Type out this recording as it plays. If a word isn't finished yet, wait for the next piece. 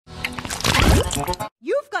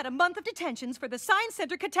You've got a month of detentions for the Science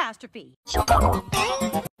Center catastrophe.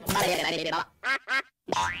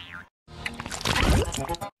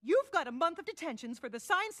 You've got a month of detentions for the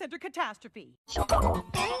Science Center catastrophe.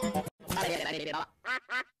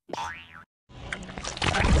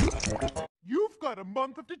 You've got a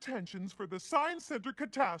month of detentions for the Science Center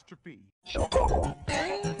catastrophe.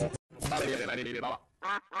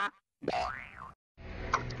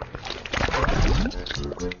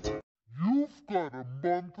 You've got a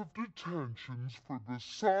month of detentions for the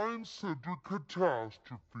Science Center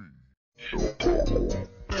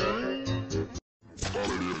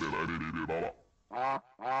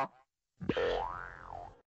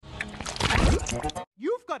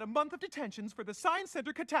You've got a month of detentions for the Science Center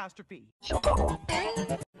catastrophe. You've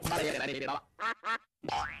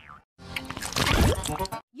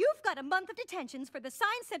got a month of detentions for the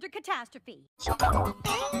Science Center catastrophe.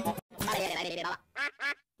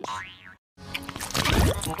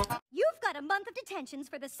 You've got a month of detentions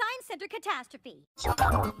for the Science Center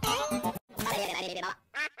catastrophe.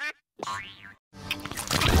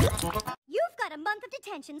 You've got a month of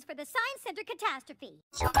detentions for the Science Center catastrophe.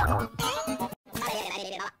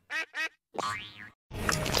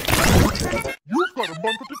 You've got a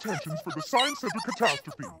month of detentions for the Science Center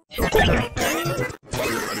catastrophe.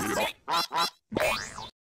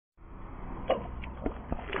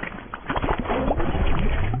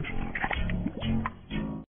 You've got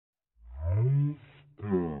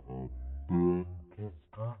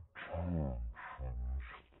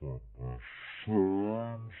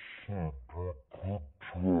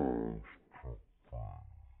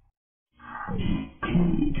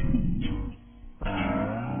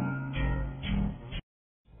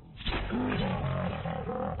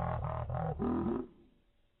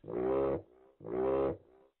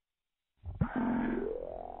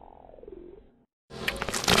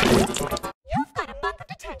a month of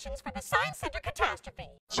detentions for the Science Center catastrophe.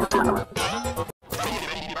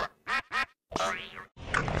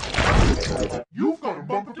 You've got a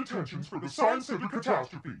month of detentions for the Science Center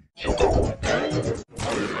catastrophe.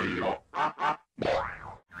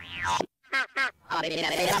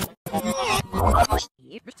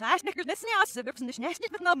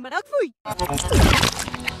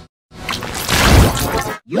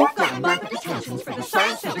 You've got a month of detentions for the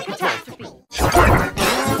Science Center catastrophe.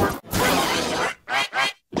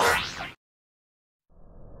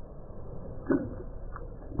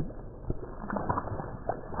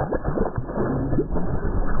 You've got a month of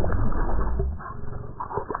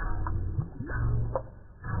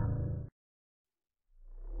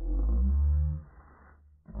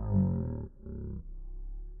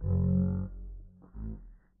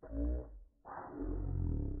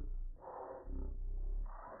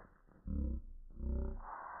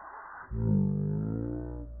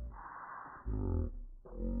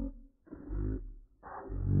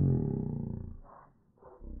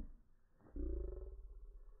for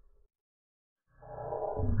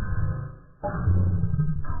the Science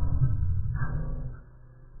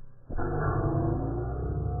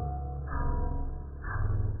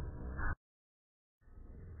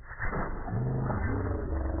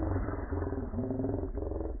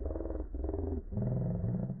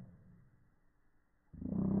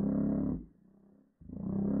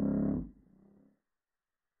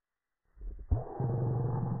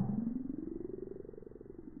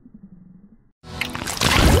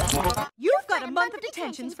catastrophe. You've got a month of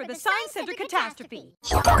detentions for the Science Center catastrophe.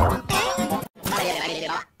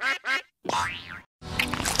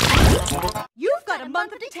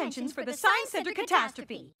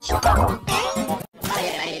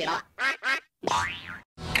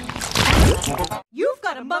 You've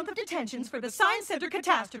got a month of detentions for the Science Center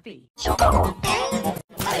catastrophe. You've got a month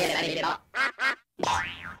of detentions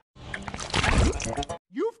for the Science Center catastrophe.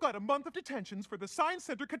 You've got a month of detentions for the Science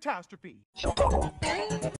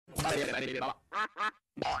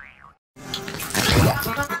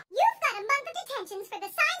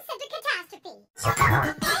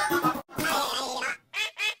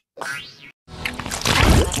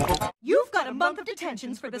catastrophe. You've got a month of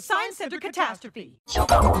detentions for the Science Center catastrophe. You've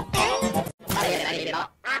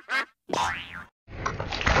got a month of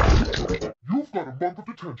detentions for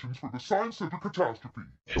the Science Center catastrophe.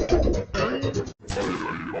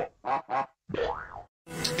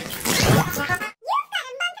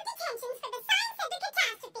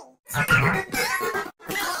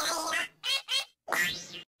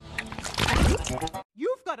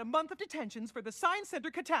 You've got a month of detentions for the Science Center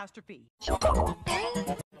catastrophe.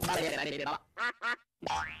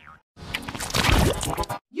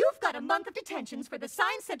 You've got a month of detentions for the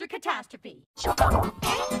Science Center catastrophe.